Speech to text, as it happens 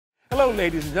Hello,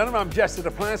 ladies and gentlemen. I'm Cathy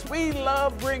Duplantis. We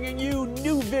love bringing you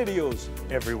new videos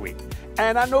every week.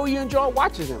 And I know you enjoy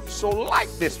watching them, so like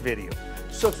this video,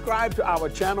 subscribe to our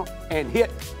channel, and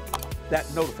hit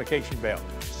that notification bell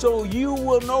so you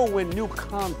will know when new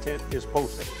content is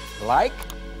posted. Like,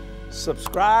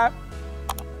 subscribe,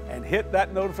 and hit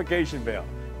that notification bell.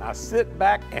 Now sit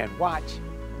back and watch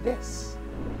this.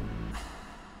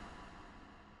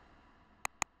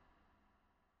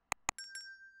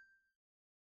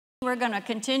 We're going to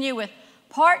continue with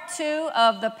part 2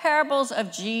 of the parables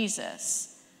of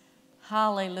Jesus.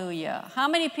 Hallelujah. How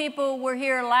many people were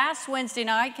here last Wednesday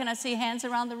night? Can I see hands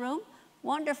around the room?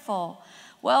 Wonderful.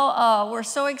 Well, we're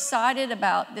so excited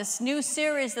about this new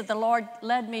series that the Lord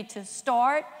led me to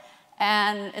start,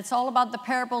 and it's all about the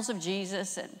parables of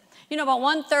Jesus. And you know, about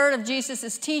 1/3 of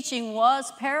Jesus' teaching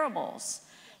was parables.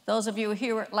 Those of you who were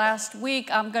here last week,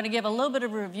 I'm going to give a little bit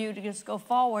of a review to just go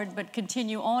forward, but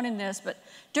continue on in this. But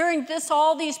during this,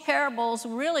 all these parables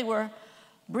really were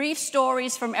brief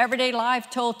stories from everyday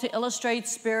life told to illustrate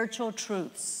spiritual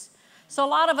truths. So a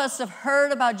lot of us have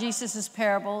heard about Jesus'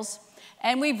 parables,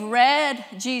 and we've read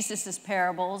Jesus'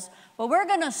 parables, but we're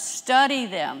going to study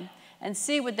them and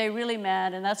see what they really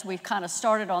meant, and that's we've kind of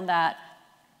started on that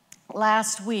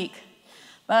last week.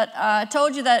 But I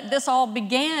told you that this all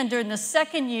began during the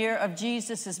 2nd year of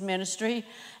Jesus' ministry,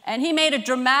 and he made a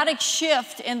dramatic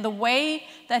shift in the way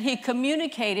that he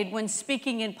communicated when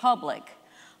speaking in public.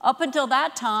 Up until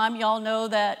that time, y'all know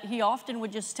that he often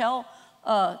would just tell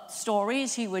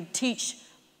stories. He would teach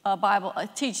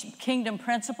teach kingdom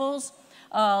principles,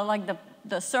 like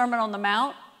the Sermon on the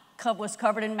Mount was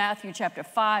covered in Matthew chapter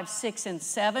 5, 6, and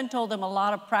 7, told them a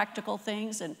lot of practical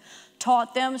things and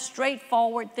taught them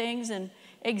straightforward things and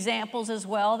examples as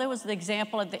well. There was the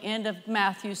example at the end of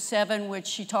Matthew 7,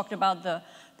 which he talked about the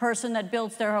person that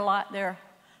builds their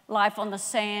life on the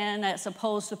sand as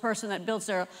opposed to the person that builds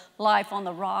their life on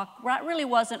the rock. That really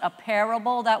wasn't a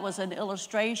parable. That was an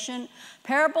illustration.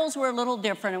 Parables were a little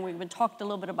different, and we've been talked a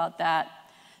little bit about that.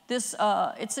 It's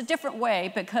a different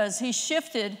way because he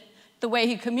shifted the way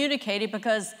he communicated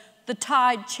because the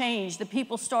tide changed. The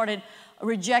people started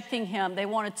rejecting him. They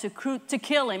wanted to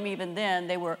kill him even then.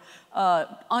 They were,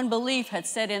 unbelief had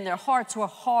set in. Their hearts were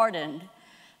hardened.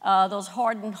 Those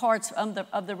hardened hearts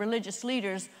of the religious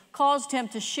leaders caused him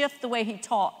to shift the way he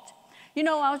taught. You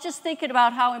know, I was just thinking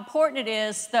about how important it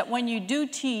is that when you do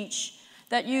teach,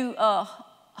 that you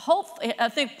I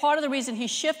think part of the reason he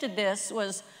shifted this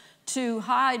was to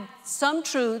hide some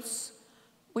truths,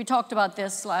 we talked about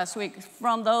this last week,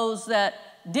 from those that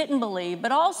didn't believe,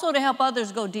 but also to help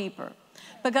others go deeper.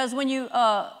 Because when you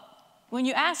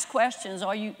ask questions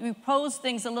or you pose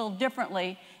things a little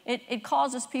differently, it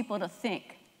causes people to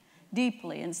think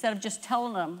deeply instead of just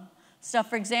telling them stuff.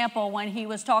 For example, when he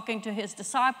was talking to his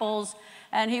disciples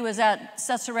and he was at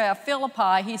Caesarea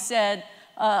Philippi, he said,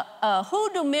 who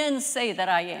do men say that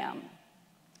I am?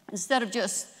 Instead of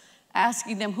just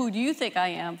asking them, who do you think I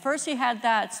am? First he had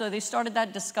that, so they started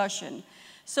that discussion.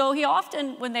 So he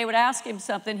often, when they would ask him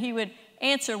something, he would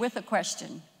answer with a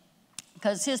question,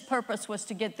 because his purpose was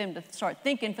to get them to start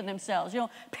thinking for themselves. You know,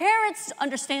 parents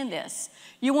understand this.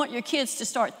 You want your kids to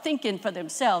start thinking for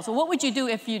themselves. Well, what would you do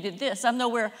if you did this? I know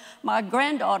where my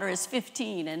granddaughter is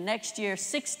 15, and next year,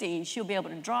 16, she'll be able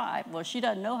to drive. Well, she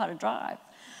doesn't know how to drive.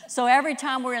 So every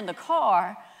time we're in the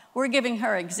car, we're giving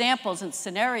her examples and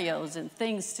scenarios and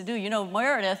things to do. You know,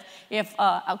 Meredith,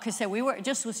 I could say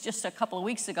just a couple of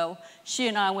weeks ago, she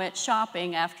and I went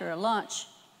shopping after a lunch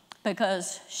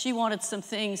because she wanted some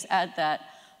things at that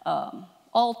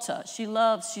Ulta.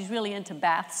 She's really into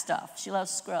bath stuff. She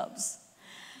loves scrubs.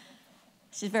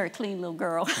 She's a very clean little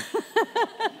girl.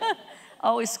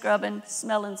 Always scrubbing,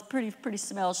 smelling, pretty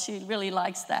smells. She really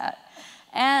likes that.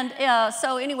 And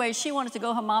so anyway, she wanted to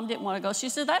go. Her mom didn't want to go. She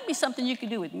said, that'd be something you could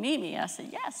do with Mimi. I said,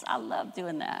 yes, I love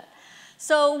doing that.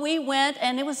 So we went,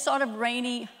 and it was sort of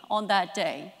rainy on that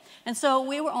day. And so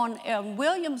we were on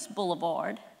Williams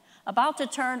Boulevard, about to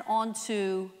turn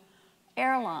onto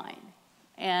Airline.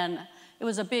 And it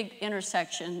was a big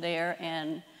intersection there,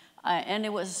 and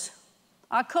it was,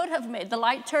 I could have made, the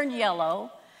light turned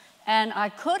yellow, and I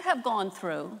could have gone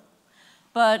through,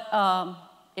 but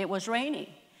it was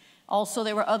rainy. Also,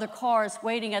 there were other cars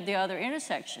waiting at the other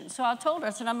intersection. So I told her,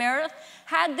 I said, now, Meredith,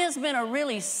 had this been a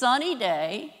really sunny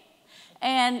day,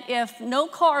 and if no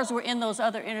cars were in those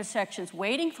other intersections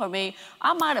waiting for me,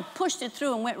 I might have pushed it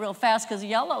through and went real fast because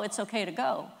yellow, it's okay to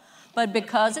go. But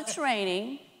because it's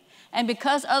raining, and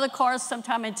because other cars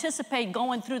sometimes anticipate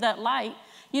going through that light,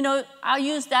 you know, I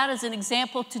use that as an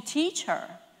example to teach her.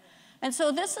 And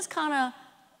so this is kind of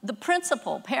the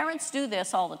principle. Parents do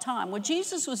this all the time. Well,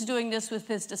 Jesus was doing this with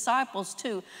his disciples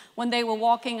too. When they were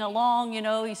walking along, you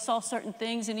know, he saw certain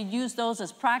things and he used those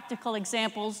as practical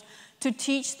examples to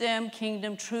teach them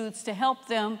kingdom truths, to help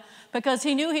them, because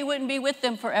he knew he wouldn't be with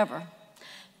them forever.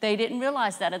 They didn't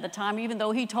realize that at the time, even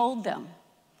though he told them,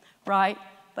 right?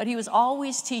 But he was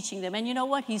always teaching them. And you know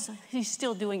what? He's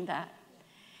still doing that.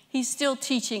 He's still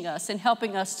teaching us and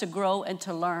helping us to grow and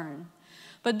to learn.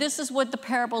 But this is what the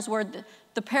parables were.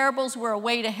 The parables were a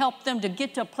way to help them to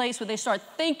get to a place where they start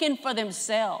thinking for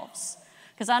themselves.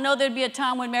 Because I know there'd be a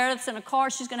time when Meredith's in a car,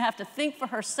 she's going to have to think for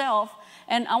herself.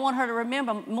 And I want her to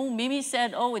remember, Mimi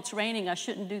said, oh, it's raining, I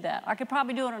shouldn't do that. I could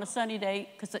probably do it on a sunny day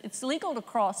because it's legal to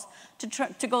cross,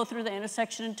 to go through the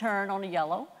intersection and turn on a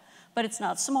yellow. But it's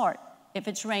not smart if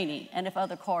it's rainy and if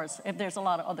there's a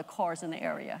lot of other cars in the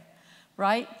area,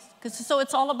 right? So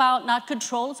it's all about not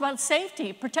control, it's about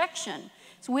safety, protection,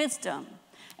 it's wisdom.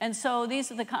 And so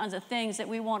these are the kinds of things that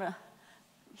we want to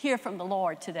hear from the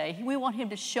Lord today. We want him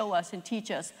to show us and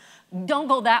teach us. Don't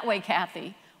go that way,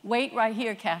 Cathy. Wait right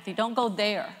here, Cathy. Don't go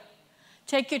there.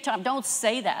 Take your time. Don't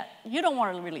say that. You don't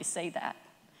want to really say that.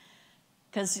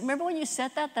 Because remember when you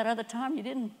said that other time, you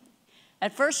didn't.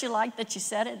 At first you liked that you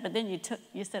said it, but then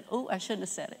you said, oh, I shouldn't have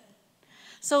said it.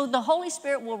 So the Holy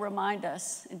Spirit will remind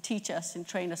us and teach us and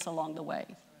train us along the way.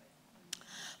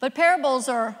 But parables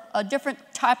are a different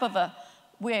type of a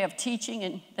way of teaching,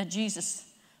 and that Jesus,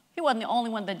 he wasn't the only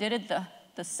one that did it.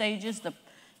 The sages, the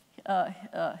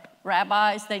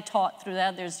rabbis, they taught through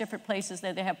that. There's different places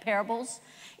that they have parables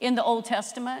in the Old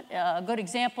Testament. A good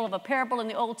example of a parable in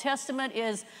the Old Testament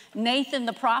is Nathan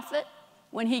the prophet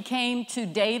when he came to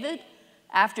David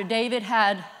after David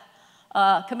had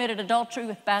committed adultery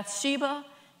with Bathsheba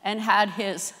and had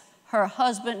her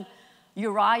husband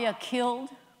Uriah killed,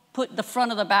 put in the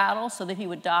front of the battle so that he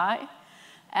would die,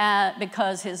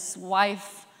 because his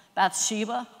wife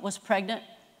Bathsheba was pregnant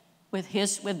with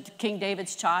King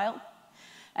David's child.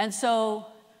 And so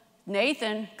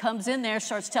Nathan comes in there,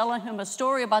 starts telling him a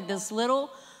story about this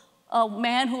little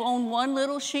man who owned one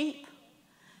little sheep,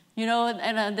 you know,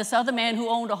 and this other man who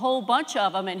owned a whole bunch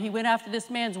of them, and he went after this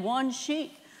man's one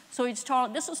sheep. So he's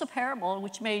taught, this was a parable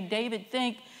which made David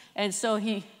think, and so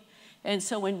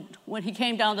when he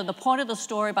came down to the point of the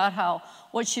story about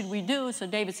what should we do, so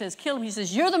David says, kill him. He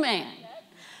says, you're the man.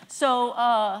 So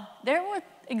there were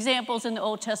examples in the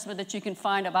Old Testament that you can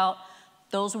find about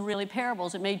those were really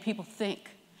parables. It made people think.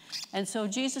 And so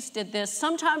Jesus did this.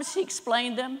 Sometimes he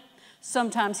explained them,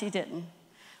 sometimes he didn't.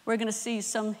 We're going to see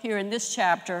some here in this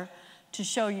chapter to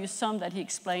show you some that he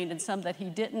explained and some that he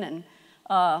didn't. And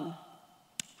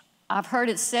I've heard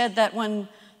it said that when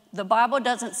the Bible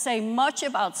doesn't say much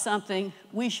about something,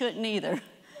 we shouldn't either.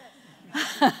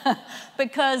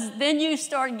 Because then you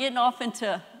start getting off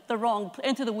into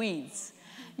the weeds,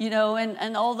 you know,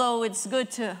 and although it's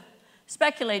good to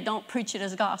speculate, don't preach it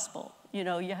as gospel. You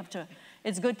know,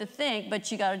 it's good to think,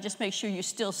 but you got to just make sure you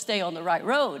still stay on the right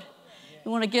road. You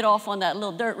want to get off on that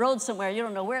little dirt road somewhere, you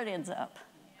don't know where it ends up.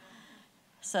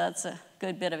 So that's a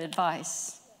good bit of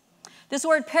advice. This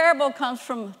word parable comes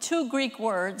from two Greek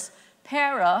words,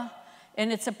 para,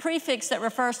 and it's a prefix that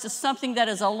refers to something that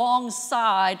is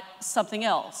alongside something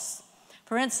else.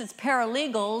 For instance,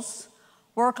 paralegals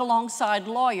work alongside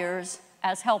lawyers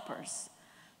as helpers.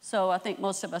 So I think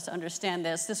most of us understand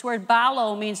this. This word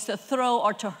ballo means to throw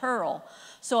or to hurl.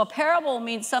 So a parable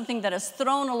means something that is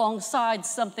thrown alongside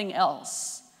something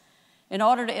else. In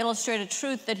order to illustrate a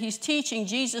truth that he's teaching,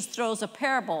 Jesus throws a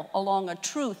parable along a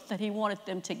truth that he wanted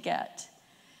them to get.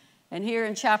 And here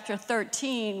in chapter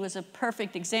 13 was a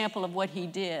perfect example of what he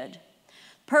did. The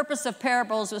purpose of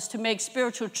parables was to make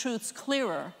spiritual truths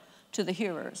clearer to the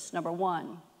hearers, number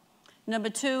one. Number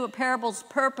two, a parable's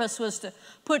purpose was to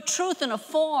put truth in a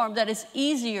form that is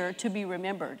easier to be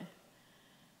remembered.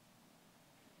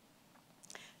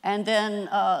 And then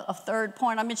a third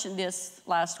point, I mentioned this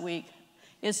last week,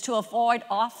 is to avoid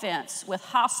offense with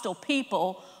hostile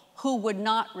people who would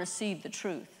not receive the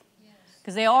truth.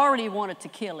 Because they already wanted to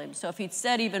kill him. So if he'd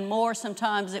said even more,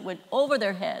 sometimes it went over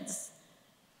their heads.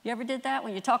 You ever did that?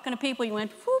 When you're talking to people, you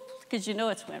went, whoop, because you know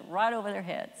it's went right over their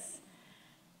heads.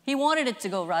 He wanted it to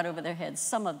go right over their heads,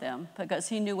 some of them, because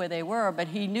he knew where they were, but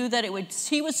he knew that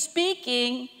he was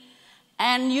speaking,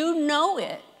 and you know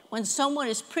it when someone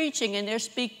is preaching and they're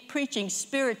preaching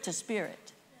spirit to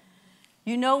spirit.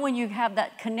 You know when you have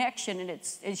that connection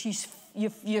and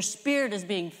your spirit is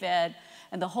being fed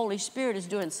and the Holy Spirit is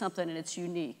doing something and it's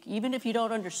unique, even if you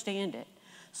don't understand it.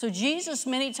 So Jesus,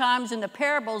 many times in the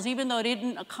parables, even though they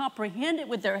didn't comprehend it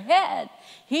with their head,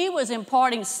 he was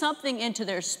imparting something into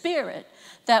their spirit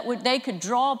that they could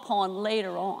draw upon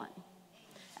later on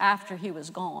after he was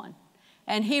gone.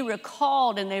 And he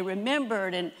recalled and they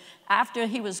remembered, and after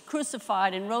he was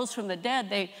crucified and rose from the dead,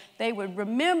 they would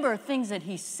remember things that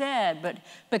he said, but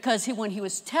because when he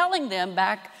was telling them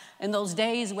back in those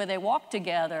days where they walked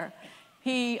together,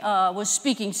 he was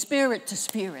speaking spirit to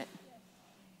spirit.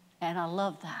 And I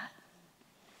love that.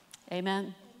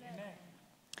 Amen.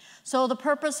 So the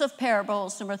purpose of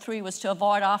parables, number 3, was to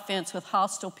avoid offense with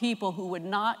hostile people who would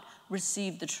not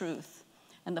receive the truth.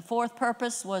 And the 4th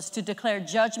purpose was to declare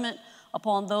judgment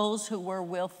upon those who were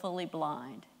willfully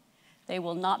blind. They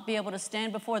will not be able to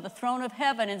stand before the throne of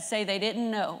heaven and say they didn't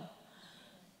know.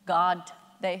 God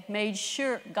makes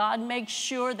sure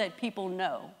that people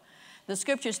know. The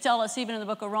scriptures tell us, even in the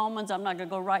book of Romans, I'm not going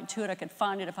to go right to it, I could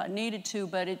find it if I needed to,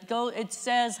 but it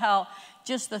says how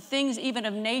just the things even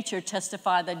of nature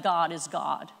testify that God is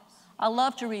God. I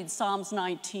love to read Psalms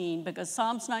 19 because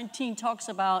Psalms 19 talks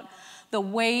about the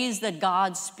ways that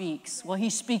God speaks. Well,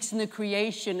 he speaks in the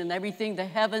creation and everything, the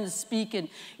heavens speak, and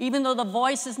even though the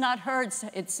voice is not heard,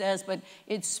 it says, but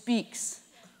it speaks.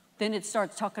 Then it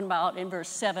starts talking about in verse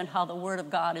 7 how the word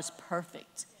of God is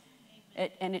perfect.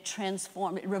 And it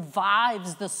transforms, it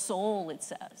revives the soul, it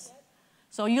says.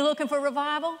 So you looking for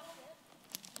revival?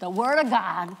 The word of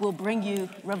God will bring you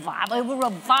revival. It will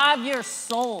revive your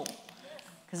soul.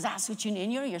 Because that's what you need.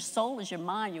 And you know, your soul is your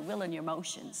mind, your will, and your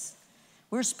emotions.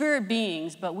 We're spirit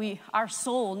beings, but our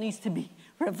soul needs to be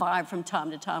revived from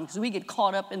time to time because we get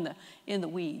caught up in the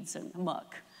weeds and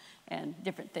muck and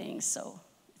different things. So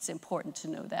it's important to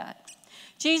know that.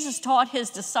 Jesus taught his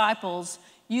disciples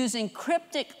using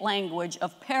cryptic language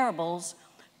of parables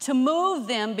to move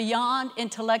them beyond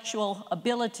intellectual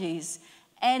abilities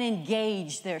and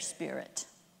engage their spirit.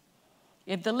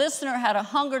 If the listener had a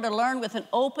hunger to learn with an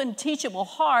open, teachable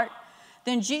heart,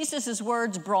 then Jesus'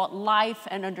 words brought life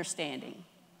and understanding.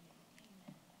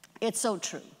 It's so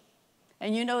true.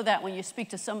 And you know that when you speak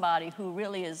to somebody who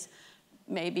really is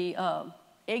maybe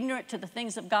ignorant to the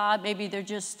things of God, maybe they're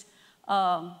just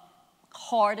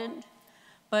hardened.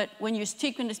 But when you're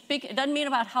speaking, it doesn't mean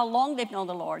about how long they've known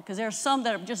the Lord, because there are some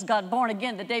that have just got born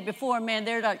again the day before. Man,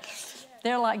 they're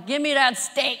like, give me that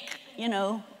steak. You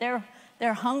know,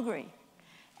 they're hungry,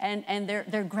 and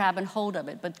they're grabbing hold of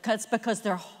it. But it's because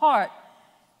their heart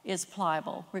is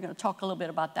pliable. We're going to talk a little bit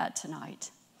about that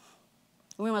tonight.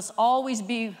 We must always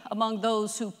be among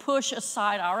those who push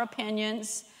aside our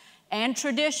opinions and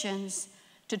traditions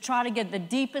to try to get the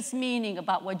deepest meaning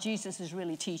about what Jesus is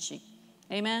really teaching.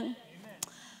 Amen?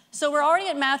 So we're already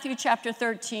at Matthew chapter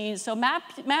 13. So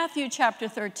Matthew chapter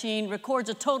 13 records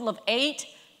a total of 8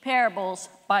 parables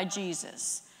by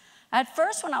Jesus. At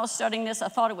first, when I was studying this, I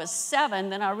thought it was 7.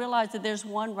 Then I realized that there's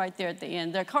one right there at the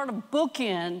end. They're kind of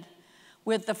bookend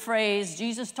with the phrase,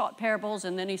 Jesus taught parables,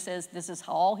 and then he says this is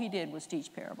how all he did was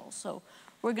teach parables. So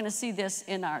we're going to see this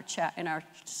in our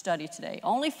study today.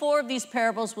 Only 4 of these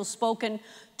parables were spoken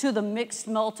to the mixed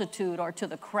multitude or to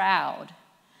the crowd.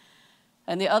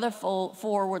 And the other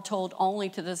 4 were told only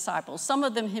to the disciples. Some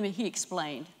of them he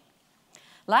explained.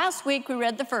 Last week we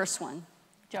read the first one.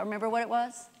 Do y'all remember what it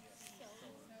was?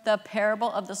 The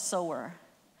parable of the sower.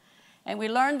 And we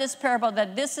learned this parable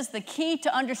that this is the key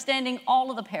to understanding all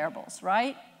of the parables,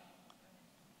 right?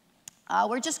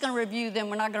 We're just going to review them.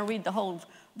 We're not going to read the whole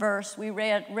verse. We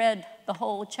read the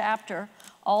whole chapter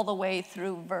all the way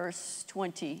through verse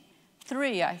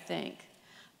 23, I think.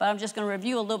 But I'm just going to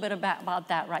review a little bit about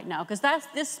that right now.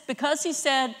 Because he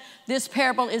said this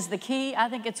parable is the key, I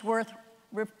think it's worth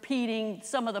repeating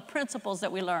some of the principles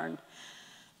that we learned.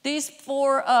 These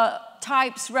 4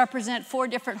 types represent 4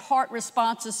 different heart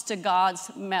responses to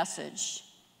God's message.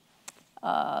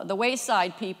 The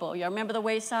wayside people, you remember the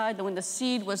wayside? When the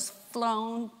seed was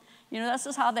flown, you know, this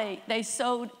is how they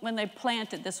sowed when they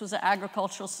planted. This was an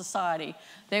agricultural society.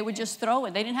 They would just throw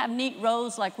it. They didn't have neat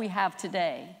rows like we have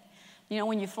today. You know,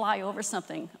 when you fly over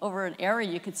something, over an area,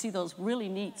 you can see those really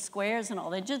neat squares and all.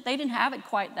 They didn't have it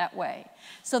quite that way.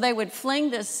 So they would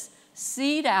fling this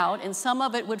seed out, and some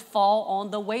of it would fall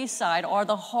on the wayside or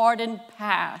the hardened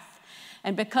path.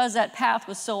 And because that path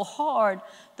was so hard,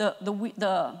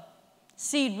 the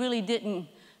seed really didn't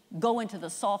go into the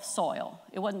soft soil.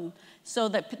 It wasn't, so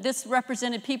that this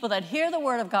represented people that hear the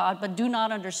word of God but do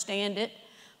not understand it.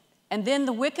 And then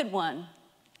the wicked one,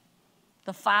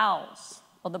 the fowls,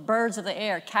 or the birds of the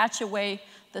air, catch away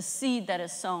the seed that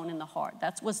is sown in the heart.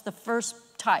 That was the first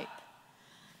type.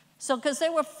 So, because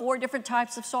there were 4 different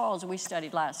types of soils we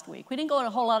studied last week. We didn't go into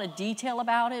a whole lot of detail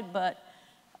about it, but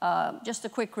just a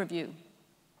quick review.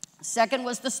 Second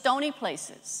was the stony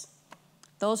places.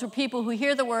 Those were people who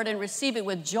hear the word and receive it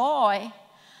with joy,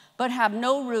 but have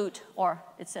no root, or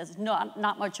it says not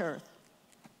much earth.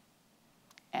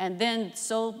 And then,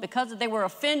 so because they were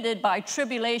offended by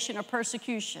tribulation or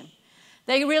persecution,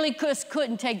 they really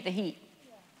couldn't take the heat.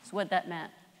 That's what that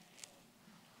meant.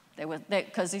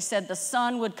 Because he said the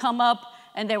sun would come up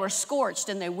and they were scorched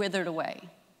and they withered away.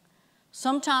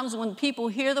 Sometimes when people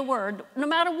hear the word, no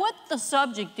matter what the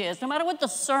subject is, no matter what the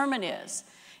sermon is,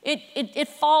 it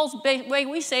falls, the way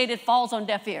we say it falls on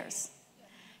deaf ears.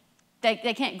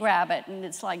 They can't grab it, and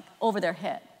it's like over their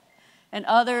head. And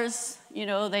others, you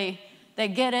know, they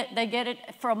get it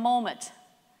for a moment.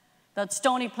 The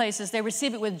stony places, they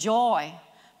receive it with joy,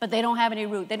 but they don't have any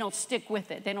root. They don't stick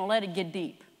with it. They don't let it get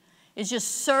deep. It's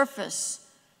just surface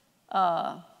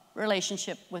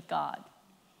relationship with God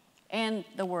and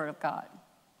the Word of God.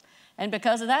 And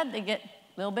because of that, they get a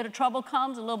little bit of trouble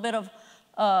comes, a little bit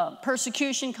of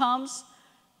persecution comes.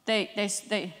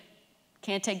 They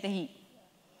can't take the heat,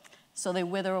 so they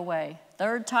wither away.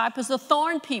 Third type is the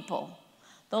thorn people.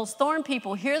 Those thorn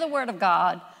people hear the Word of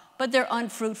God, but they're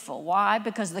unfruitful. Why?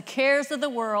 Because the cares of the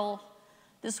world,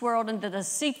 this world, and the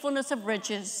deceitfulness of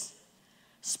riches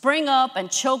spring up and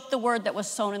choke the word that was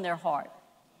sown in their heart.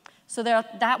 So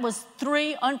that was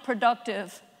 3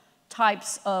 unproductive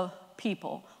types of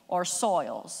people or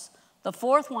soils. The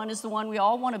fourth one is the one we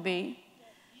all want to be.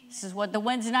 This is what the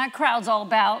Wednesday night crowd's all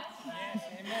about. Yes,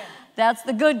 amen. That's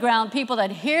the good ground, people that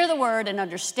hear the word and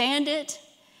understand it,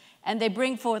 and they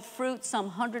bring forth fruit, some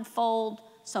 100-fold,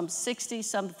 some 60,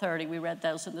 some 30. We read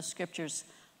those in the scriptures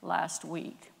last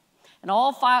week. And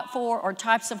all 4 are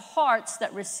types of hearts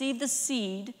that receive the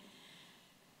seed,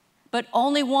 but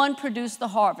only one produced the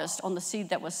harvest on the seed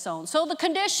that was sown. So the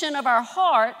condition of our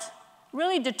heart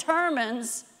really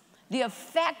determines the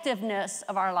effectiveness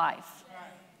of our life.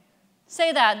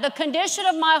 Say that. The condition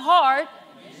of my heart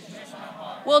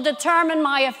will determine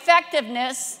my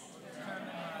effectiveness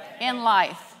in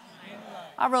life.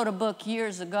 I wrote a book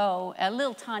years ago, a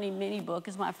little tiny mini book.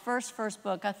 It's my first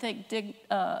book. I think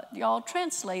y'all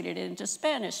translated it into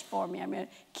Spanish for me. I mean,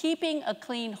 Keeping a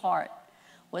Clean Heart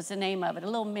was the name of it, a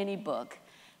little mini book.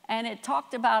 And it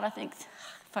talked about, I think,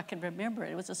 if I can remember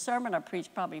it, it was a sermon I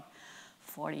preached probably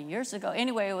 40 years ago.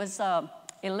 Anyway, it was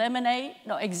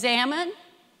examine.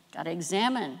 Got to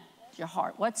examine your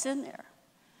heart. What's in there?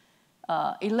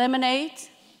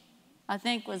 Eliminate, I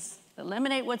think was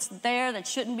eliminate what's there that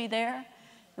shouldn't be there.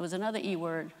 There was another E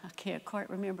word. I can't quite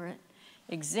remember it.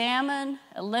 Examine,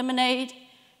 eliminate,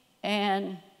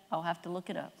 and I'll have to look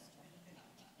it up.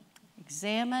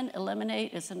 Examine,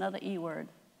 eliminate is another E word.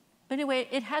 But anyway,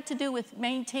 it had to do with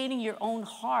maintaining your own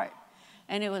heart.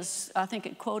 And it was, I think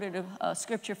it quoted a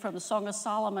scripture from the Song of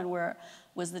Solomon where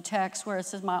was the text where it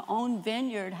says, "My own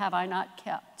vineyard have I not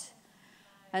kept."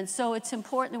 And so it's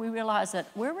important that we realize that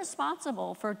we're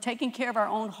responsible for taking care of our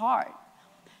own heart.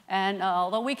 And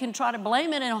although we can try to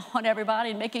blame it on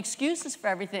everybody and make excuses for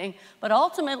everything, but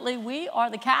ultimately we are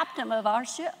the captain of our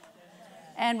ship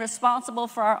and responsible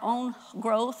for our own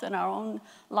growth and our own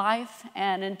life.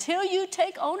 And until you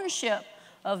take ownership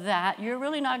of that, you're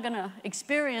really not going to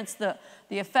experience the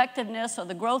effectiveness or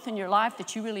the growth in your life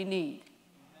that you really need.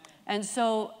 And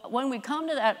so when we come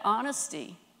to that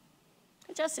honesty,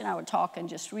 Jesse and I were talking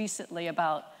just recently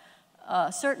about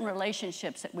certain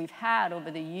relationships that we've had over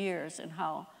the years and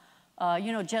how,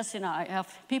 Jesse and I,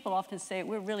 people often say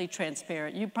we're really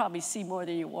transparent. You probably see more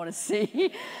than you want to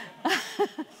see.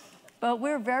 But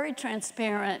we're very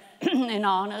transparent and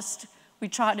honest. We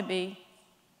try to be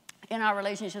in our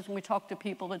relationships when we talk to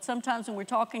people. But sometimes when we're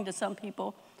talking to some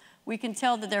people, we can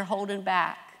tell that they're holding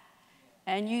back.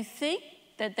 And you think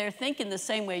that they're thinking the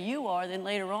same way you are, then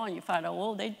later on you find out,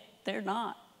 well, they're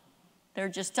not. They're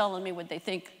just telling me what they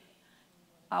think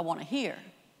I want to hear.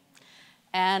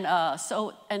 And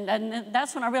and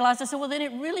that's when I realized, I said, well, then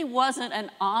it really wasn't an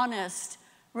honest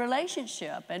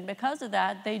relationship. And because of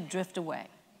that, they drift away.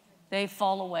 They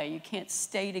fall away. You can't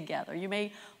stay together. You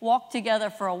may walk together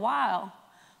for a while,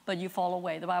 but you fall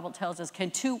away. The Bible tells us,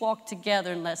 can 2 walk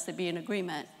together unless they be in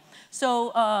agreement?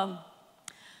 So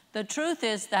the truth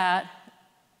is that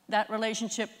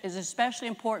relationship is especially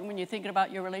important when you're thinking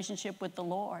about your relationship with the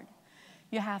Lord.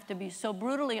 You have to be so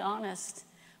brutally honest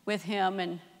with Him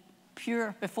and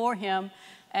pure before Him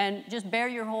and just bare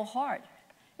your whole heart.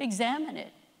 Examine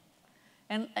it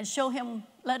and show Him,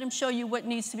 let Him show you what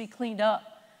needs to be cleaned up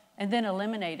and then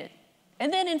eliminate it.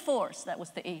 And then enforce, that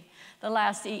was the E, the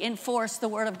last E, enforce the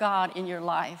Word of God in your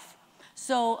life.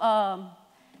 So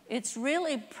it's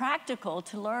really practical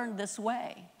to learn this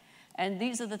way. And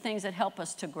these are the things that help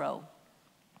us to grow.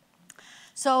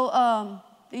 So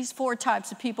these 4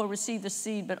 types of people received the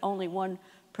seed, but only one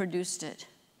produced it.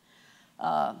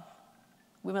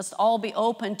 We must all be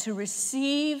open to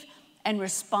receive and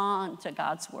respond to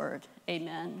God's word.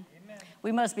 Amen. Amen.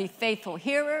 We must be faithful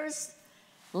hearers,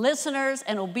 listeners,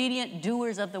 and obedient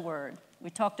doers of the word. We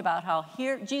talked about how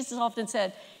Jesus often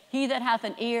said, he that hath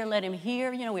an ear, let him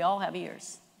hear. You know, we all have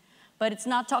ears. But it's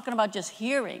not talking about just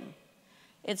hearing.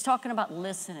 It's talking about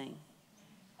listening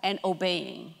and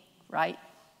obeying, right?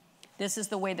 This is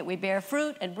the way that we bear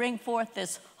fruit and bring forth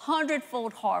this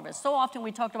 100-fold harvest. So often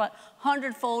we talked about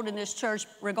 100-fold in this church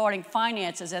regarding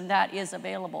finances, and that is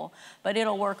available. But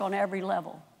it'll work on every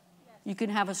level. You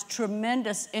can have a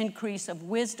tremendous increase of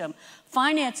wisdom.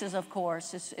 Finances, of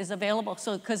course, is available.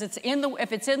 So, because if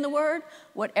it's in the Word,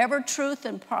 whatever truth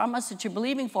and promise that you're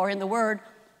believing for in the Word,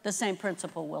 the same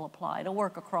principle will apply. It'll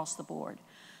work across the board.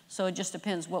 So it just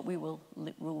depends what we will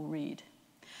read.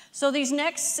 So these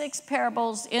next 6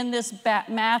 parables in this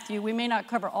Matthew, we may not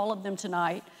cover all of them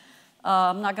tonight.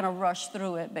 I'm not going to rush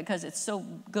through it because it's so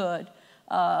good.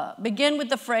 Begin with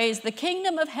the phrase, the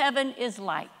kingdom of heaven is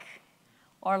like,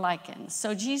 or likened.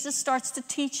 So Jesus starts to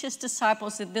teach his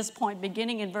disciples at this point,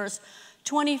 beginning in verse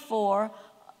 24,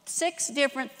 6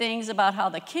 different things about how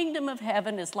the kingdom of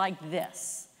heaven is like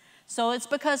this. So it's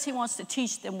because he wants to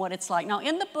teach them what it's like. Now,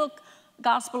 in the book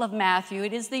Gospel of Matthew,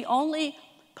 it is the only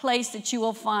place that you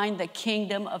will find the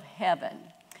kingdom of heaven.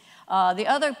 The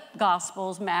other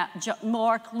Gospels,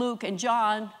 Mark, Luke, and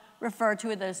John, refer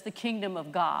to it as the kingdom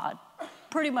of God,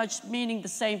 pretty much meaning the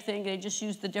same thing. They just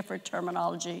use the different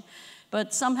terminology.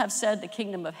 But some have said the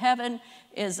kingdom of heaven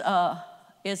is a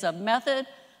method,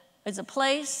 is a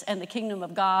place, and the kingdom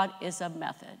of God is a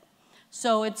method.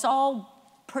 So it's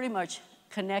all pretty much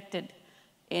connected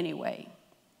anyway.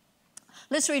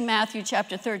 Let's read Matthew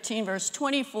chapter 13, verse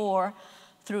 24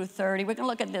 through 30. We're going to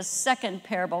look at this second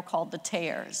parable called the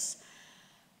tares.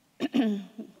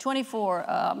 24,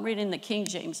 I'm reading the King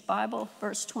James Bible,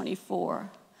 verse 24.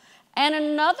 And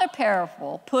another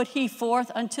parable put he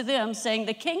forth unto them, saying,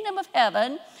 the kingdom of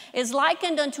heaven is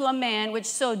likened unto a man which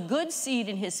sowed good seed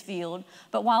in his field.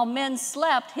 But while men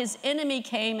slept, his enemy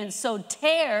came and sowed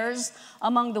tares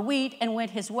among the wheat and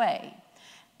went his way.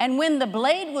 And when the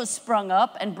blade was sprung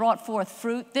up and brought forth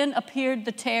fruit, then appeared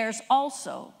the tares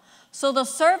also. So the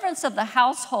servants of the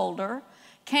householder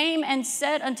came and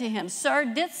said unto him, Sir,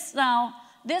 didst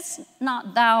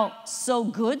not thou sow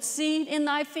good seed in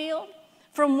thy field?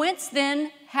 From whence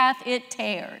then hath it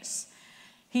tares?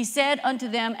 He said unto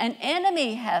them, An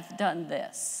enemy hath done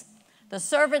this. The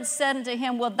servants said unto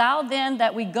him, Wilt thou then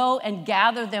that we go and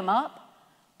gather them up?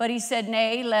 But he said,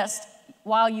 Nay, lest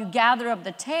while you gather up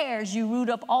the tares, you root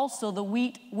up also the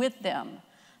wheat with them.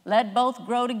 Let both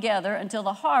grow together until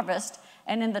the harvest,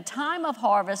 and in the time of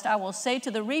harvest I will say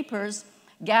to the reapers,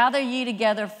 Gather ye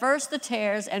together first the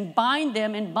tares, and bind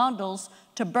them in bundles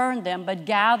to burn them, but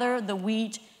gather the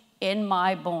wheat in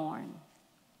my barn.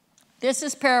 This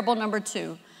is parable number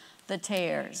 2, the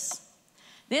tares.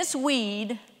 This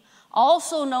weed,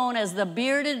 also known as the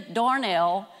bearded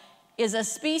darnel, is a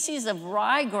species of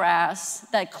ryegrass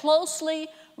that closely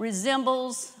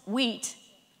resembles wheat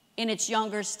in its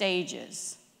younger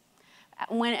stages.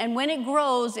 When it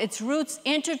grows, its roots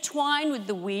intertwine with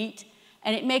the wheat,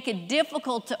 and it makes it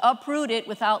difficult to uproot it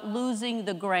without losing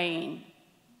the grain.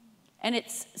 And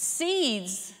its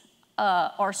seeds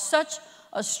are such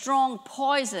a strong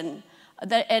poison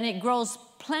and it grows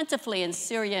plentifully in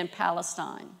Syria and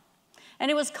Palestine. And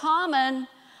it was common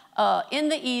in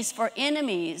the East for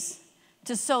enemies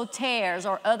to sow tares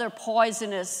or other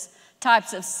poisonous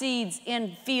types of seeds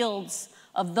in fields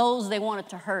of those they wanted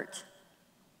to hurt.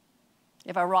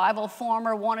 If a rival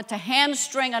farmer wanted to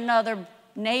hamstring another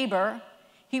neighbor,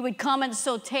 he would come and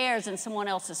sow tares in someone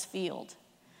else's field.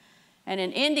 And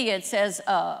in India, it says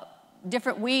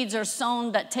different weeds are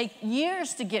sown that take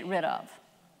years to get rid of.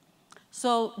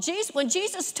 So when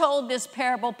Jesus told this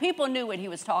parable, people knew what he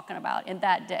was talking about in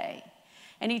that day.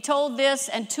 And he told this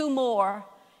and 2 more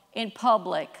in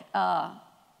public.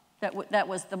 That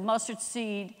was the mustard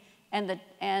seed and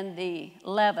the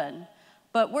leaven.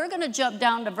 But we're going to jump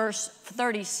down to verse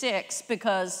 36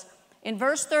 because in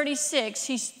verse 36,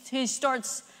 he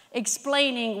starts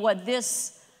explaining what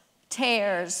this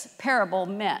tares parable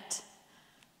meant.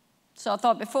 So I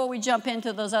thought before we jump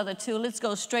into those other 2, let's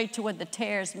go straight to what the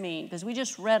tares mean, because we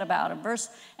just read about it.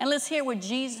 And let's hear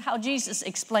how Jesus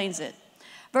explains it.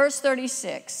 Verse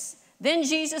 36, Then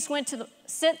Jesus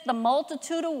sent the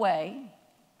multitude away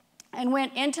and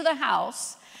went into the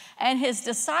house, and his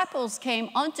disciples came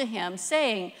unto him,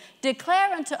 saying,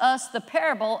 Declare unto us the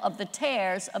parable of the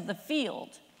tares of the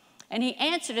field. And he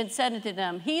answered and said unto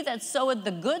them, He that soweth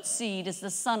the good seed is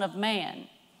the Son of Man.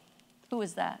 Who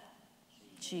is that?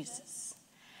 Jesus.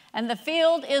 And the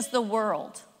field is the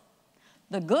world.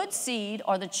 The good seed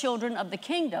are the children of the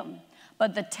kingdom,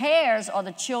 but the tares are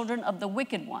the children of the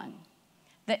wicked one.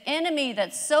 The enemy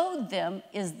that sowed them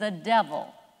is the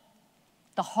devil.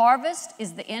 The harvest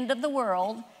is the end of the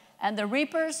world, and the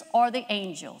reapers are the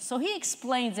angels. So he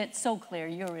explains it so clear,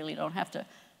 you really don't have to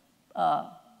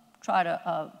try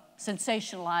to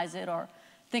sensationalize it or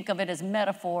think of it as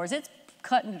metaphors. It's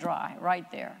cut and dry right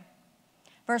there.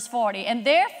 Verse 40, and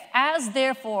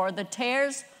therefore the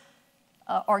tares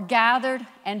are gathered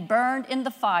and burned in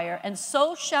the fire, and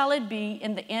so shall it be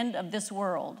in the end of this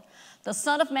world. The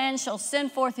Son of Man shall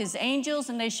send forth his angels,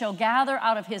 and they shall gather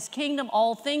out of his kingdom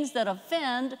all things that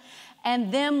offend,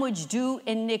 and them which do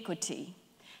iniquity,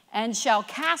 and shall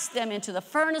cast them into the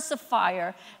furnace of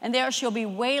fire, and there shall be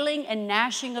wailing and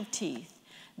gnashing of teeth.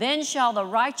 Then shall the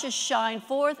righteous shine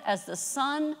forth as the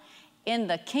sun in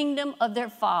the kingdom of their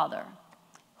Father.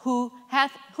 Who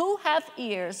hath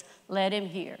ears, let him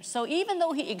hear. So even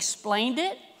though he explained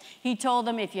it, he told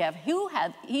them,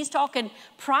 he's talking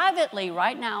privately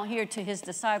right now here to his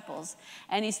disciples,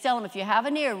 and he's telling them, if you have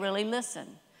an ear, really listen.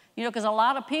 You know, because a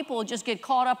lot of people just get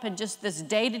caught up in just this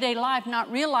day-to-day life,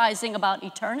 not realizing about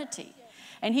eternity.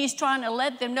 And he's trying to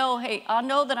let them know, hey, I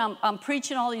know that I'm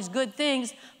preaching all these good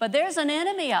things, but there's an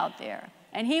enemy out there.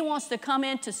 And he wants to come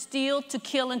in to steal, to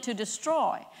kill, and to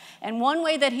destroy. And one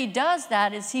way that he does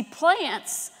that is he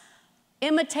plants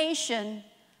imitation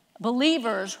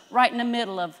believers right in the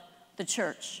middle of the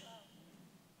church.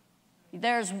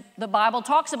 The Bible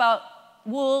talks about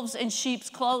wolves in sheep's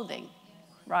clothing,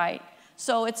 right?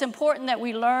 So it's important that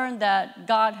we learn that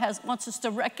God wants us to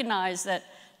recognize that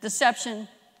deception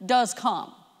does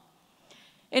come.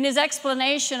 In his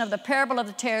explanation of the parable of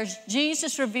the tares,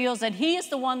 Jesus reveals that he is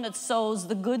the one that sows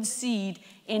the good seed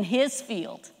in his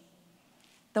field.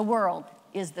 The world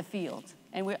is the field.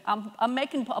 And I'm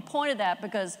making a point of that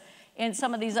because in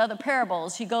some of these other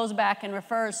parables, he goes back and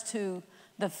refers to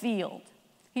the field.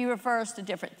 He refers to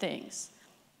different things.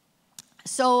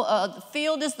 So the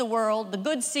field is the world, the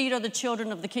good seed are the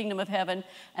children of the kingdom of heaven,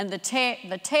 and the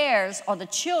tares are the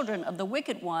children of the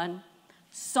wicked one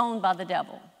sown by the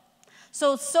devil.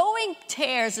 So sowing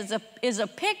tares is a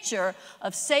picture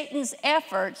of Satan's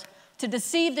effort to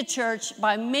deceive the church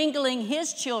by mingling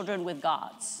his children with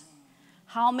God's.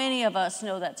 How many of us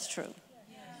know that's true?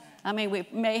 I mean, we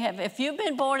may have, if you've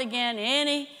been born again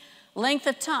any length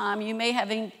of time, you may have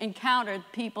encountered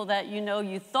people that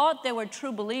you thought they were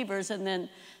true believers, and then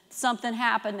something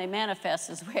happened, they manifest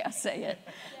is the way I say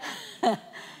it.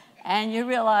 And you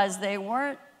realize they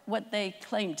weren't what they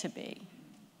claimed to be.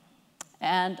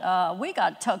 And we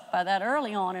got tugged by that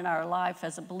early on in our life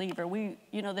as a believer. We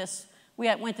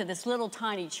went to this little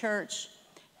tiny church,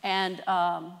 and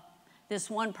this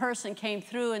one person came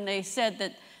through, and they said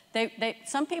that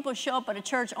some people show up at a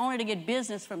church only to get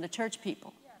business from the church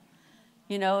people.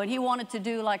 And he wanted to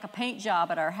do like a paint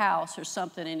job at our house or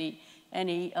something, and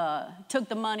he took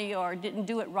the money or didn't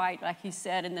do it right, like he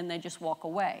said, and then they just walk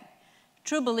away.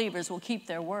 True believers will keep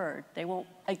their word. They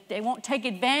won't take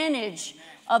advantage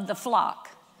of the flock.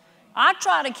 I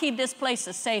try to keep this place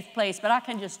a safe place, but I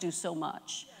can just do so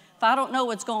much. If I don't know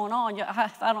what's going on,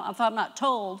 if I'm not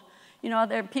told,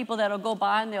 there are people that'll go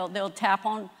by and they'll tap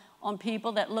on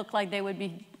people that look like they would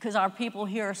be, because our people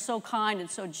here are so kind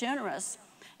and so generous,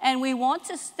 and we want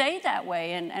to stay that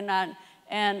way.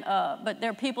 But there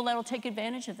are people that'll take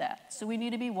advantage of that. So we need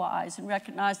to be wise and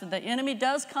recognize that the enemy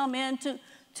does come in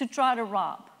to try to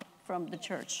rob from the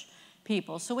church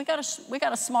people. So we got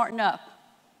to smarten up.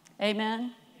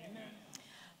 Amen? Amen.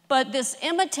 But this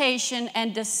imitation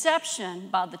and deception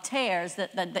by the tares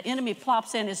that the enemy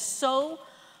plops in is so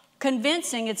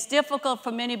convincing, it's difficult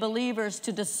for many believers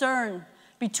to discern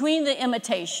between the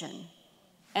imitation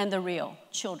and the real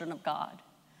children of God.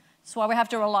 That's why we have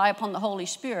to rely upon the Holy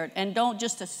Spirit and don't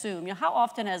just assume. How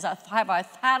often have I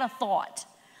had a thought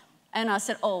and I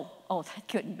said, oh, that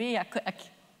couldn't be.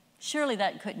 Surely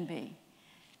that couldn't be.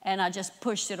 And I just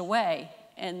pushed it away.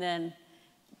 And then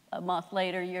a month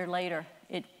later, a year later,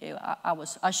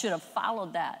 I should have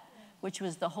followed that, which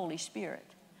was the Holy Spirit.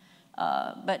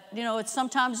 But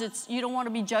sometimes you don't want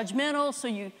to be judgmental, so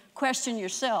you question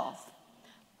yourself.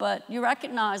 But I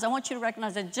want you to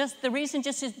recognize that the reason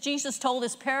Jesus told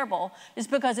this parable is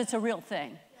because it's a real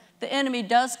thing. The enemy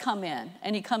does come in,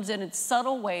 and he comes in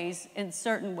subtle ways, in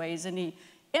certain ways, and he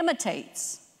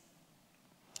imitates.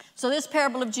 So this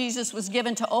parable of Jesus was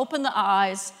given to open the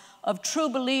eyes of true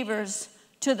believers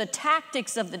to the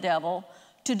tactics of the devil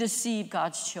to deceive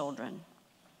God's children.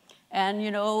 And,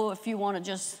 if you want to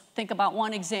just think about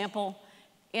one example,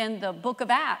 in the book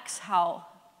of Acts, how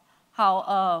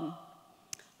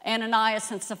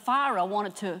Ananias and Sapphira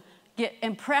wanted to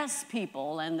impress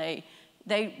people, and they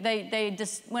they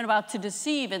just went about to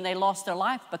deceive, and they lost their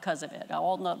life because of it.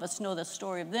 All of us know the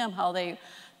story of them, how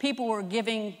people were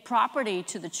giving property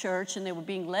to the church, and they were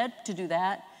being led to do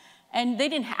that. And they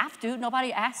didn't have to.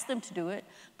 Nobody asked them to do it.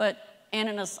 But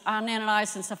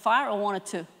Ananias and Sapphira wanted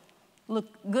to look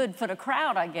good for the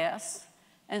crowd, I guess.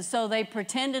 And so they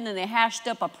pretended, and they hashed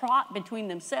up a plot between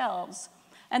themselves.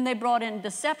 And they brought in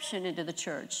deception into the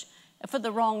church for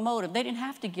the wrong motive. They didn't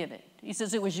have to give it. He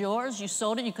says, it was yours. You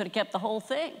sold it. You could have kept the whole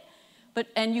thing.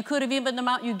 And you could have, even the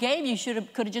amount you gave, you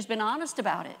could have just been honest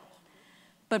about it.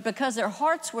 But because their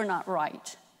hearts were not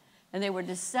right, and they were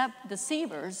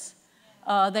deceivers,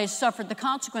 they suffered the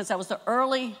consequence. That was the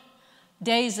early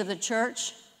days of the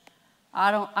church.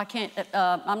 I'm not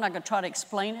going to try to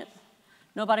explain it.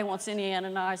 Nobody wants any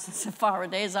Ananias and Sapphira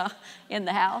days in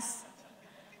the house.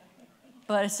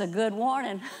 But it's a good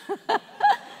warning.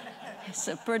 It's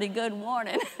a pretty good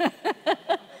warning.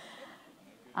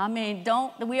 I mean,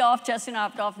 Jesse and I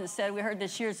have often said, we heard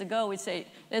this years ago, we say,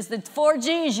 there's the 4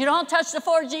 G's. You don't touch the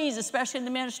 4 G's, especially in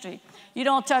the ministry. You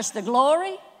don't touch the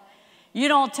glory. You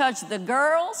don't touch the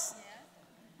girls.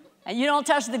 And you don't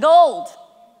touch the gold.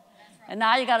 And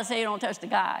now you got to say you don't touch the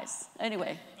guys.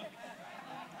 Anyway.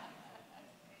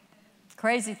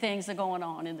 Crazy things are going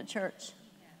on in the church.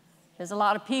 There's a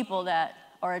lot of people that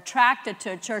are attracted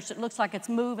to a church that looks like it's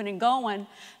moving and going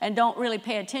and don't really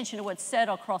pay attention to what's said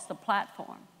across the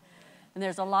platform. And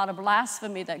there's a lot of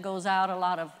blasphemy that goes out, a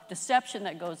lot of deception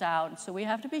that goes out. And so we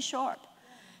have to be sharp.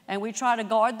 And we try to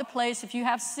guard the place. If you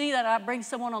see that I bring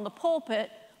someone on the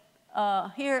pulpit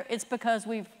here, it's because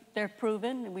they're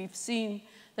proven and we've seen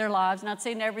their lives. Not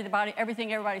saying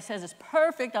everything everybody says is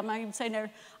perfect. I'm not even saying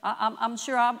I'm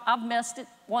sure I've messed it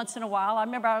once in a while. I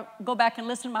remember I go back and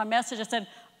listen to my message. I said,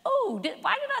 why did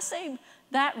I say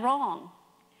that wrong?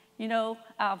 You know,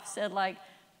 I've said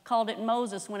called it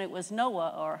Moses when it was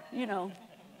Noah, or,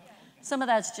 some of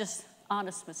that's just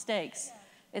honest mistakes.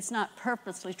 It's not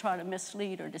purposely trying to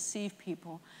mislead or deceive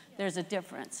people. There's a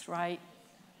difference, right?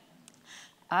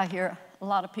 I hear a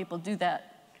lot of people do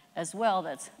that as well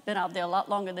that's been out there a lot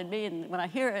longer than me, and when I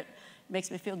hear it, it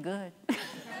makes me feel good.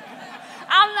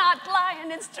 I'm not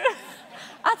lying, it's true.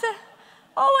 I said,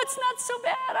 it's not so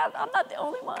bad. I'm not the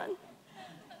only one.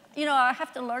 I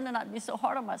have to learn to not be so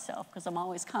hard on myself because I'm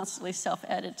always constantly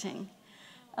self-editing.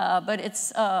 But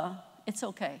it's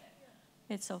okay.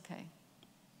 It's okay.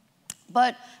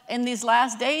 But in these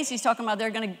last days, he's talking about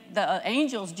the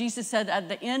angels, Jesus said at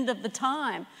the end of the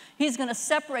time, he's going to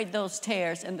separate those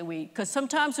tares and the wheat. Because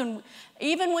sometimes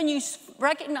even when you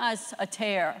recognize a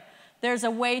tare, there's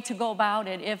a way to go about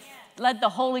it. Let the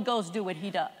Holy Ghost do what he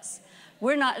does.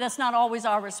 That's not always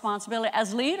our responsibility.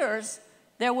 As leaders,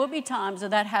 there will be times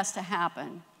that has to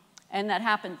happen. And that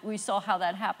happened, we saw how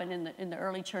that happened in the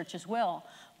early church as well.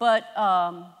 But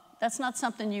that's not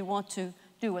something you want to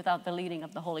do without the leading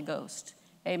of the Holy Ghost.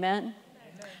 Amen?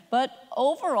 Amen. But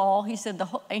overall, he said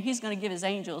he's going to give his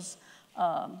angels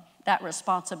that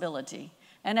responsibility.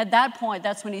 And at that point,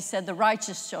 that's when he said, the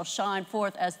righteous shall shine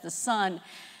forth as the sun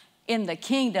in the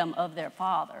kingdom of their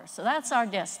Father. So that's our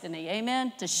destiny,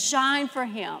 amen, to shine for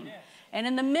him. And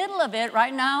in the middle of it,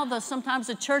 right now, sometimes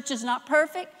the church is not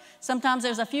perfect. Sometimes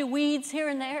there's a few weeds here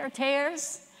and there,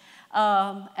 tares.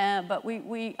 But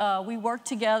we work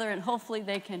together, and hopefully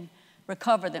they can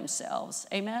recover themselves,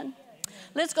 amen?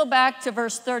 Let's go back to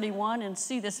verse 31 and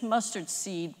see this mustard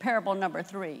seed, parable number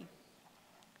 3.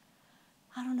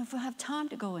 I don't know if we'll have time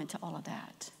to go into all of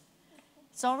that.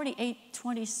 It's already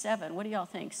 8:27. What do y'all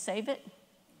think? Save it?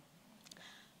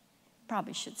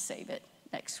 Probably should save it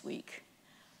next week.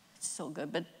 It's so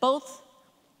good. But both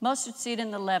mustard seed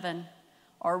and the leaven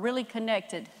are really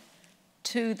connected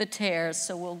to the tares.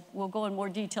 So we'll go in more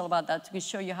detail about that to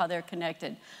show you how they're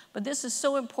connected. But this is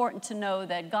so important to know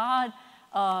that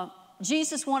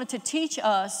Jesus wanted to teach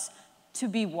us to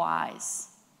be wise,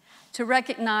 to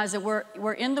recognize that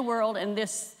we're in the world and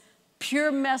this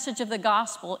pure message of the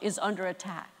gospel is under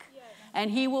attack. Yes.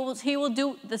 And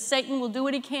Satan will do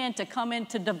what he can to come in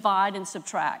to divide and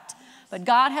subtract. But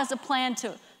God has a plan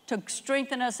to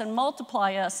strengthen us and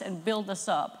multiply us and build us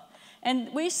up.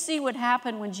 And we see what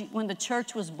happened when the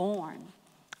church was born.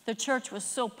 The church was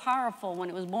so powerful when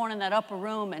it was born in that upper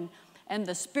room, and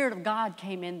the Spirit of God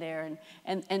came in there,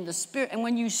 and the Spirit, and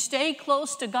when you stay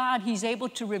close to God, he's able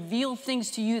to reveal things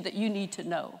to you that you need to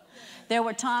know. There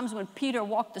were times when Peter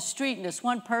walked the street and this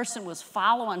one person was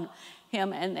following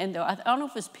him, and I don't know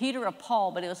if it was Peter or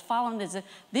Paul, but it was following this.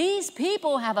 These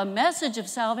people have a message of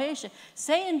salvation,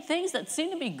 saying things that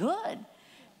seem to be good.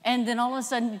 And then all of a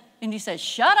sudden, and he said,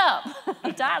 shut up.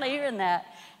 I'm tired of hearing that.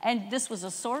 And this was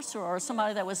a sorcerer or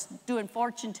somebody that was doing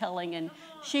fortune telling, and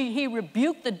he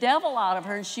rebuked the devil out of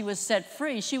her, and she was set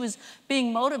free. She was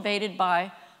being motivated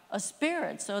by a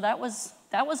spirit. So that was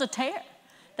a tear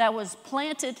that was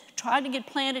planted, tried to get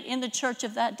planted in the church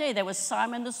of that day. There was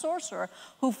Simon the sorcerer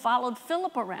who followed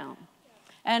Philip around.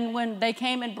 And when they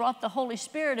came and brought the Holy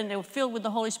Spirit and they were filled with the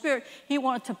Holy Spirit, he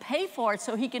wanted to pay for it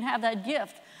so he can have that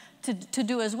gift to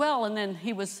do as well. And then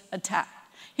he was attacked.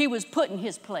 He was put in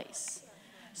his place.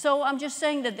 So I'm just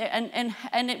saying that,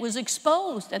 and it was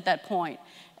exposed at that point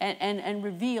and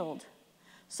revealed.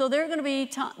 So there are going to be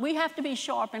times, we have to be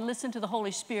sharp and listen to the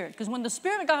Holy Spirit. Because when the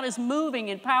Spirit of God is moving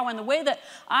in power in the way that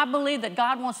I believe that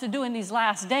God wants to do in these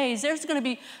last days, there's going to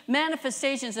be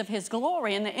manifestations of his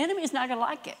glory, and the enemy is not going to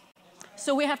like it.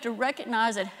 So we have to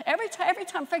recognize that every time,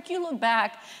 in fact, you look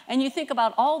back and you think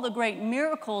about all the great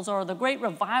miracles or the great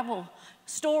revival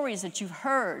stories that you've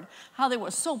heard, how they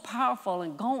were so powerful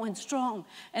and going strong,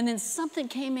 and then something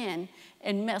came in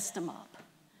and messed them up.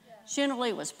 Generally,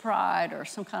 it was pride or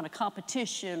some kind of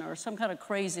competition or some kind of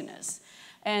craziness.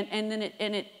 And then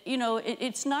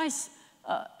it's nice.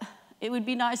 It would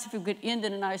be nice if it could end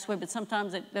in a nice way, but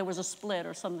sometimes there was a split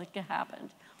or something that happened.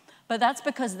 But that's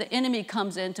because the enemy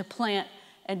comes in to plant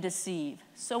and deceive.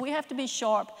 So we have to be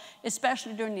sharp,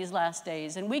 especially during these last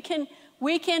days. And we can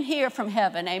hear from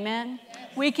heaven, amen?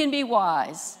 We can be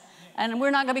wise. And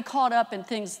we're not going to be caught up in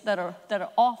things that are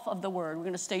off of the Word. We're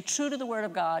going to stay true to the Word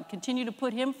of God, continue to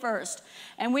put Him first.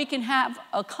 And we can have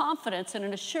a confidence and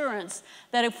an assurance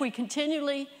that if we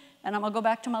continually, and I'm going to go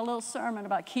back to my little sermon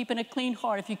about keeping a clean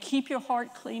heart, if you keep your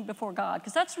heart clean before God,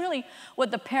 because that's really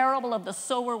what the parable of the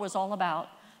sower was all about,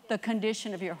 the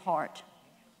condition of your heart.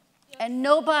 And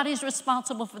nobody's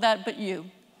responsible for that but you.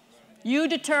 You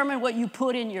determine what you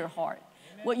put in your heart,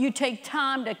 what you take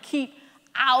time to keep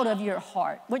out of your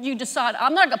heart, what you decide,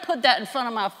 I'm not going to put that in front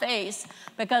of my face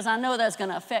because I know that's going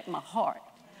to affect my heart.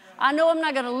 I know I'm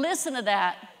not going to listen to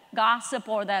that gossip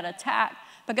or that attack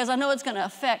because I know it's going to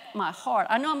affect my heart.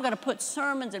 I know I'm going to put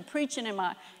sermons and preaching in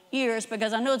my ears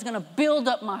because I know it's going to build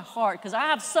up my heart because I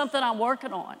have something I'm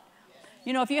working on.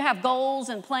 You know, if you have goals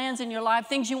and plans in your life,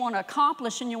 things you want to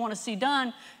accomplish and you want to see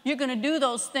done, you're going to do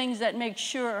those things that make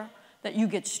sure that you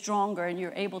get stronger and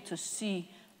you're able to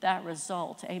see that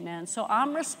result, amen. So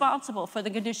I'm responsible for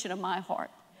the condition of my heart.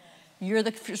 You're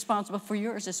responsible for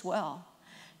yours as well.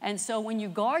 And so when you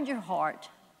guard your heart,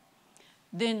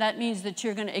 then that means that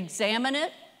you're going to examine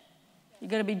it. You're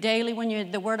going to be daily when you're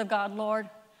the Word of God, Lord.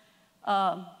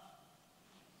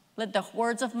 Let the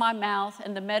words of my mouth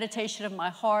and the meditation of my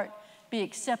heart be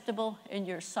acceptable in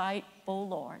your sight, O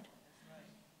Lord.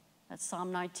 That's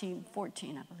Psalm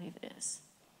 19:14, I believe it is.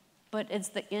 But it's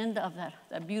the end of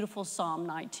that beautiful Psalm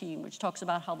 19, which talks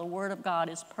about how the Word of God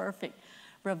is perfect,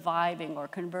 reviving or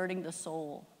converting the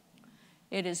soul.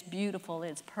 It is beautiful,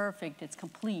 it's perfect, it's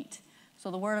complete. So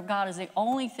the Word of God is the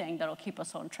only thing that will keep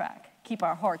us on track, keep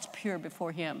our hearts pure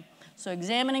before Him. So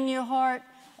examining your heart,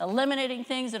 eliminating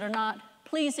things that are not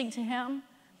pleasing to Him,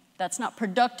 that's not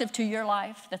productive to your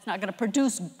life, that's not going to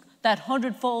produce that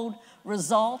 100-fold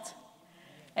result.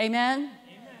 Amen?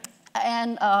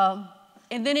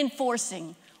 And then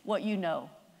enforcing what you know.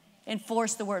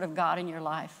 Enforce the Word of God in your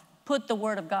life. Put the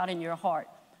Word of God in your heart.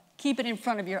 Keep it in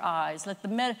front of your eyes.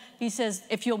 He says,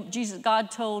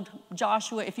 God told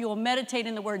Joshua, if you will meditate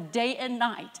in the Word day and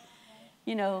night,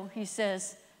 he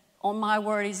says, on my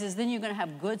word, he says, then you're going to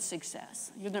have good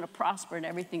success. You're going to prosper in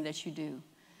everything that you do.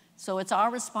 So it's our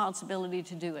responsibility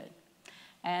to do it.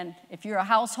 And if you're a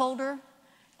householder,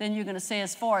 then you're going to say,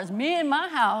 as far as me and my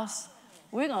house,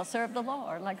 we're going to serve the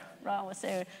Lord. Like Ron was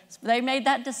saying, they made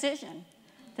that decision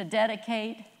to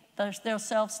dedicate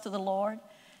themselves to the Lord,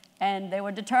 and they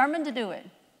were determined to do it.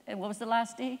 And what was the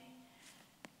last D?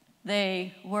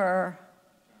 They were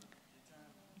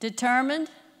determined.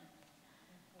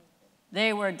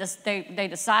 They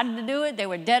decided to do it. They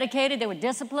were dedicated. They were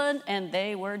disciplined, and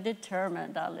they were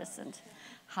determined. I listened.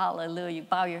 Hallelujah.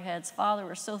 Bow your heads. Father,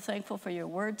 we're so thankful for your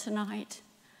word tonight.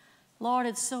 Lord,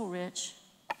 it's so rich.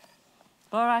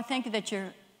 Lord, I thank you that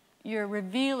you're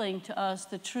revealing to us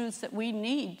the truths that we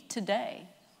need today.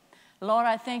 Lord,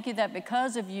 I thank you that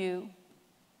because of you,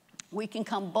 we can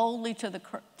come boldly to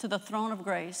the throne of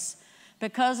grace.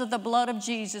 Because of the blood of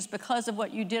Jesus, because of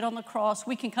what you did on the cross,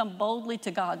 we can come boldly to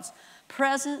God's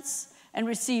presence and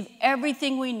receive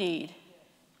everything we need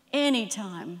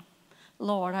anytime.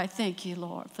 Lord, I thank you,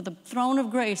 Lord, for the throne of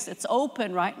grace that's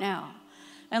open right now.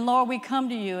 And Lord, we come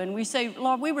to you and we say,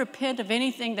 Lord, we repent of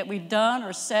anything that we've done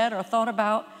or said or thought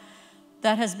about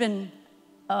that has been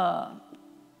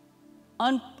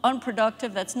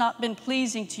unproductive, that's not been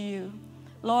pleasing to you.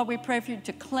 Lord, we pray for you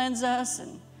to cleanse us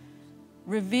and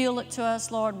Reveal it to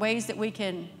us, Lord, ways that we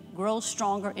can grow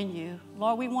stronger in you.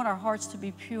 Lord, we want our hearts to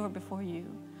be pure before you,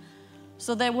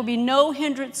 so there will be no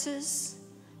hindrances,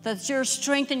 that your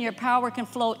strength and your power can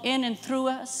flow in and through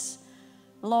us,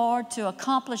 Lord, to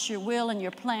accomplish your will and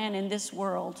your plan in this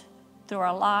world, through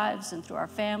our lives and through our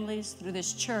families, through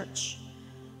this church.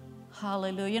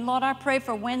 Hallelujah. And Lord, I pray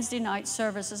for Wednesday night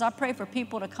services. I pray for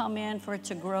people to come in, for it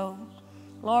to grow.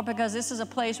 Lord, because this is a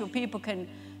place where people can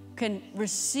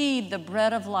receive the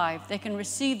bread of life. They can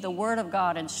receive the word of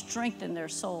God and strengthen their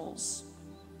souls.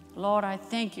 Lord, I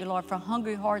thank you, Lord, for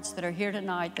hungry hearts that are here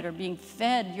tonight that are being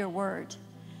fed your word.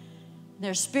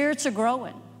 Their spirits are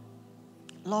growing.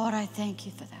 Lord, I thank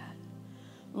you for that.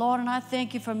 Lord, and I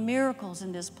thank you for miracles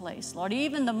in this place. Lord,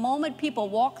 even the moment people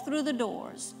walk through the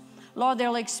doors, Lord,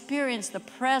 they'll experience the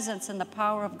presence and the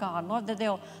power of God. Lord,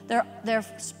 that their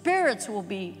spirits will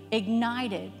be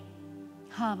ignited.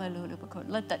 Hallelujah.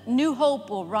 Let that new hope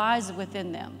will rise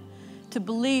within them to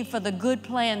believe for the good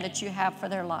plan that you have for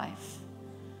their life.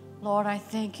 Lord, I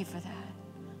thank you for that.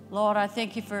 Lord, I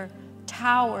thank you for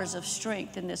towers of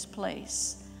strength in this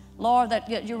place. Lord,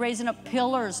 that you're raising up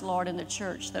pillars, Lord, in the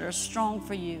church that are strong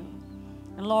for you.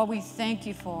 And Lord, we thank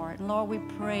you for it. And Lord, we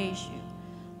praise you.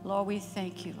 Lord, we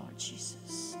thank you, Lord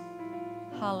Jesus.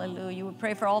 Hallelujah. We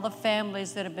pray for all the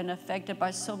families that have been affected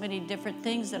by so many different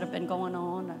things that have been going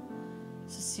on.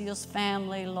 Cecile's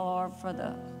family, Lord, for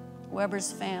the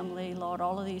Weber's family, Lord,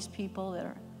 all of these people that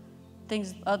are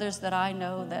things, others that I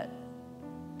know that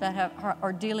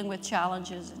are dealing with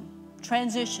challenges and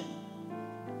transition.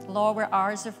 Lord,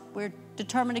 we're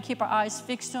determined to keep our eyes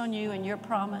fixed on you and your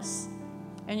promise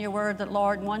and your word that,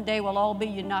 Lord, one day we'll all be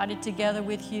united together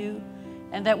with you,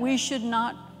 and that we should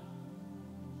not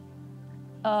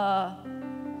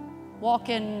walk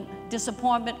in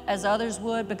disappointment as others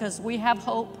would, because we have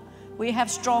hope. We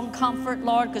have strong comfort,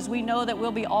 Lord, because we know that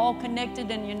we'll be all connected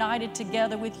and united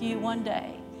together with you one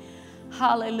day.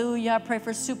 Hallelujah. I pray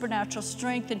for supernatural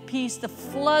strength and peace to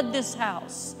flood this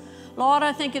house. Lord,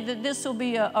 I think that this will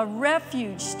be a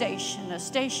refuge station, a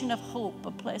station of hope,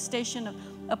 a place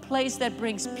that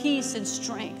brings peace and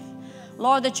strength.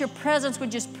 Lord, that your presence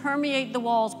would just permeate the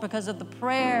walls because of the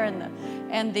prayer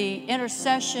and the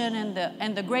intercession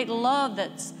and the great love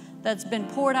that's been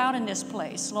poured out in this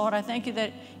place. Lord, I thank you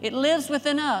that it lives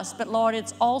within us, but Lord,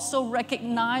 it's also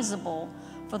recognizable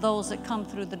for those that come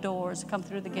through the doors, come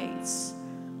through the gates.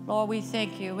 Lord, we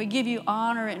thank you. We give you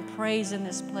honor and praise in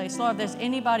this place. Lord, if there's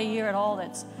anybody here at all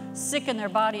that's sick in their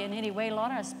body in any way,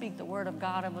 Lord, I speak the word of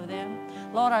God over them.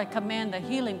 Lord, I command the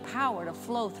healing power to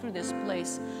flow through this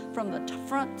place from the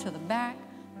front to the back,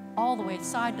 all the way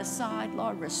side to side.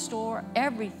 Lord, restore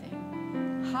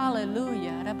everything.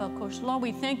 Hallelujah. Lord,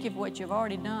 we thank you for what you've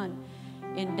already done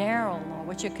in Darrell, Lord,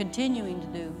 what you're continuing to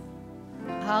do.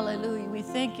 Hallelujah. We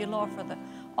thank you, Lord, for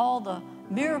all the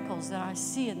miracles that I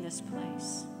see in this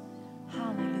place.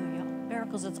 Hallelujah.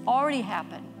 Miracles that's already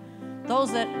happened.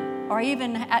 Those that are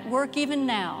even at work even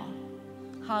now.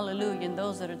 Hallelujah. And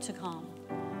those that are to come.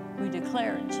 We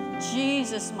declare it in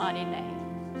Jesus' mighty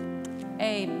name.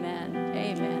 Amen.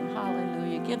 Amen.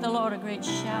 Hallelujah. Give the Lord a great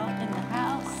shout in the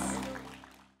house.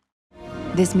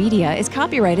 This media is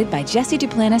copyrighted by Cathy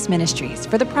Duplantis Ministries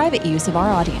for the private use of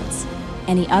our audience.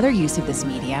 Any other use of this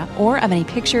media or of any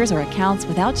pictures or accounts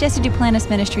without Cathy Duplantis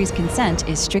Ministries' consent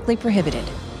is strictly prohibited.